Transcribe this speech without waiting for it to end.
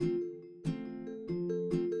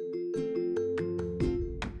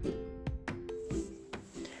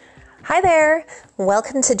Hi there!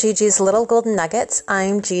 Welcome to Gigi's Little Golden Nuggets.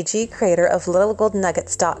 I'm Gigi, creator of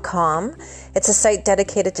littlegoldennuggets.com. It's a site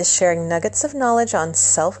dedicated to sharing nuggets of knowledge on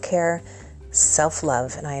self-care,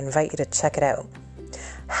 self-love, and I invite you to check it out.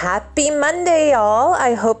 Happy Monday, y'all!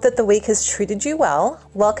 I hope that the week has treated you well.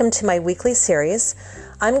 Welcome to my weekly series.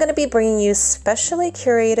 I'm going to be bringing you specially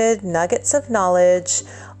curated nuggets of knowledge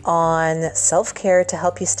on self-care to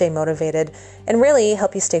help you stay motivated and really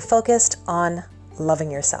help you stay focused on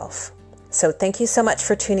loving yourself. So thank you so much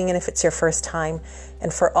for tuning in if it's your first time,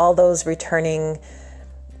 and for all those returning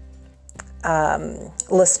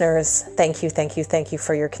listeners, thank you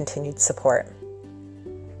for your continued support.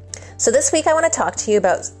 So this week I want to talk to you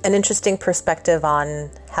about an interesting perspective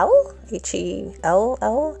on hell,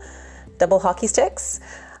 H-E-L-L, double hockey sticks.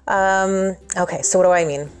 Okay, so what do I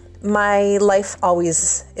mean? My life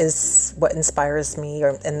always is what inspires me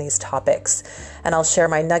in these topics, and I'll share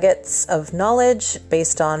my nuggets of knowledge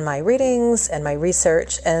based on my readings and my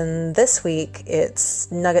research. And this week,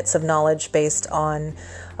 it's nuggets of knowledge based on,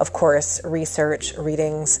 of course, research,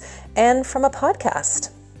 readings, and from a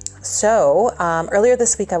podcast. So earlier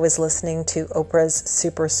this week, I was listening to Oprah's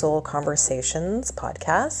Super Soul Conversations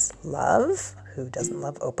podcast. Love. Who doesn't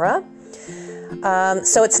love Oprah?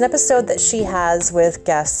 So it's an episode that she has with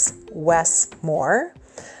guest Wes Moore.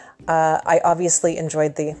 I obviously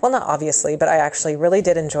enjoyed not obviously, but I actually really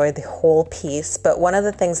did enjoy the whole piece. But one of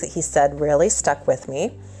the things that he said really stuck with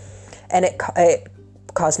me, and it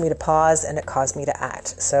caused me to pause and it caused me to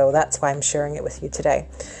act. So that's why I'm sharing it with you today.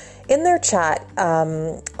 In their chat,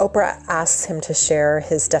 Oprah asks him to share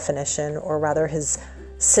his definition, or rather his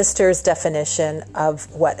sister's definition of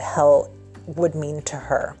what hell would mean to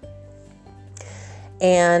her.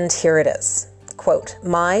 And here it is. Quote,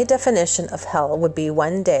 "My definition of hell would be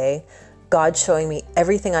one day God showing me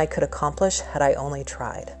everything I could accomplish had I only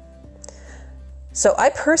tried." So I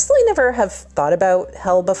personally never have thought about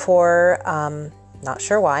hell before. Not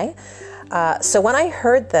sure why. So when I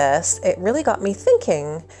heard this, it really got me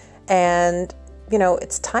thinking. And,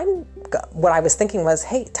 it's time. What I was thinking was,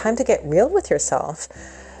 hey, time to get real with yourself.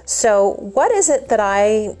 So what is it that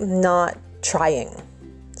I'm not trying?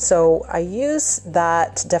 So I use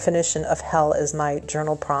that definition of hell as my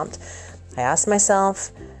journal prompt. I asked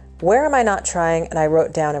myself, where am I not trying? And I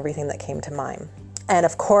wrote down everything that came to mind. And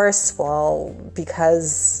of course,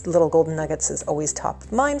 because Little Golden Nuggets is always top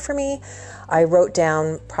of mind for me, I wrote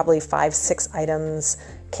down probably 5-6 items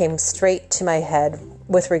came straight to my head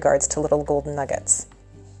with regards to Little Golden Nuggets.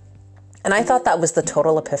 And I thought that was the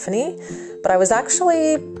total epiphany, but I was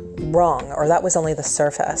actually wrong, or that was only the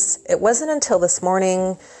surface. It wasn't until this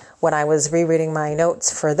morning when I was rereading my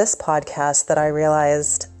notes for this podcast that I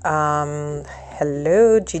realized,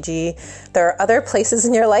 hello, Gigi, there are other places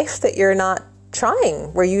in your life that you're not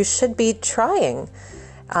trying, where you should be trying.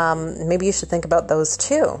 Maybe you should think about those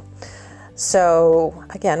too. So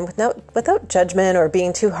again, without judgment or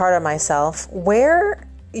being too hard on myself,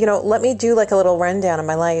 let me do like a little rundown of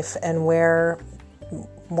my life and where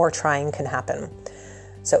more trying can happen.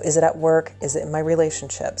 So is it at work? Is it in my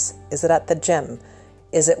relationships? Is it at the gym?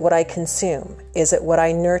 Is it what I consume? Is it what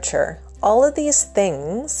I nurture? All of these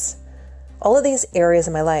things, all of these areas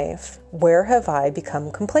in my life, where have I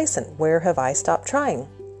become complacent? Where have I stopped trying?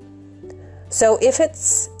 So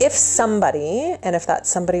if somebody, and if that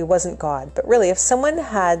somebody wasn't God, but really if someone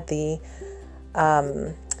had the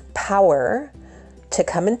power to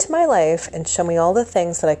come into my life and show me all the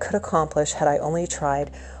things that I could accomplish had I only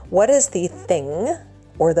tried, what is the thing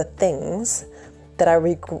or the things that I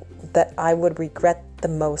would regret the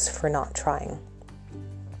most for not trying?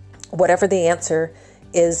 Whatever the answer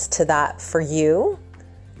is to that for you,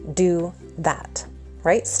 do that,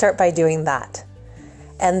 right? Start by doing that.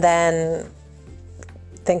 And then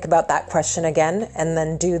think about that question again, and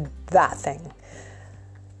then do that thing.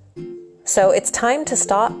 So it's time to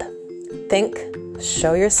stop, think,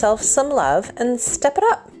 show yourself some love, and step it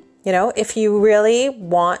up. If you really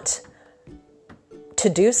want to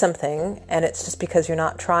do something and it's just because you're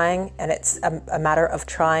not trying, and it's a matter of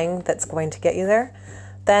trying that's going to get you there,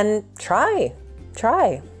 then try.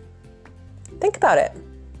 Think about it.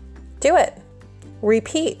 Do it.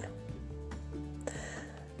 Repeat.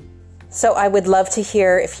 So I would love to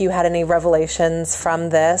hear if you had any revelations from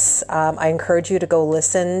this. I encourage you to go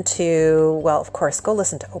listen to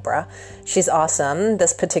Oprah. She's awesome.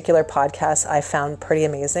 This particular podcast I found pretty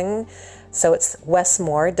amazing. So it's Wes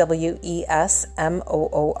Moore, Wesmoore.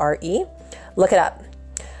 Look it up.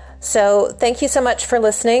 So thank you so much for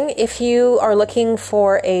listening. If you are looking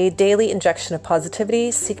for a daily injection of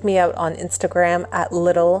positivity, seek me out on Instagram at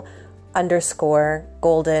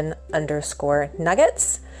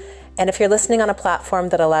little_golden_nuggets. And if you're listening on a platform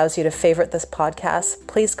that allows you to favorite this podcast,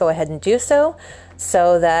 please go ahead and do so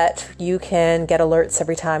that you can get alerts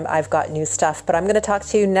every time I've got new stuff. But I'm going to talk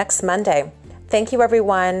to you next Monday. Thank you,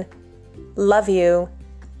 everyone. Love you.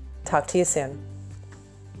 Talk to you soon.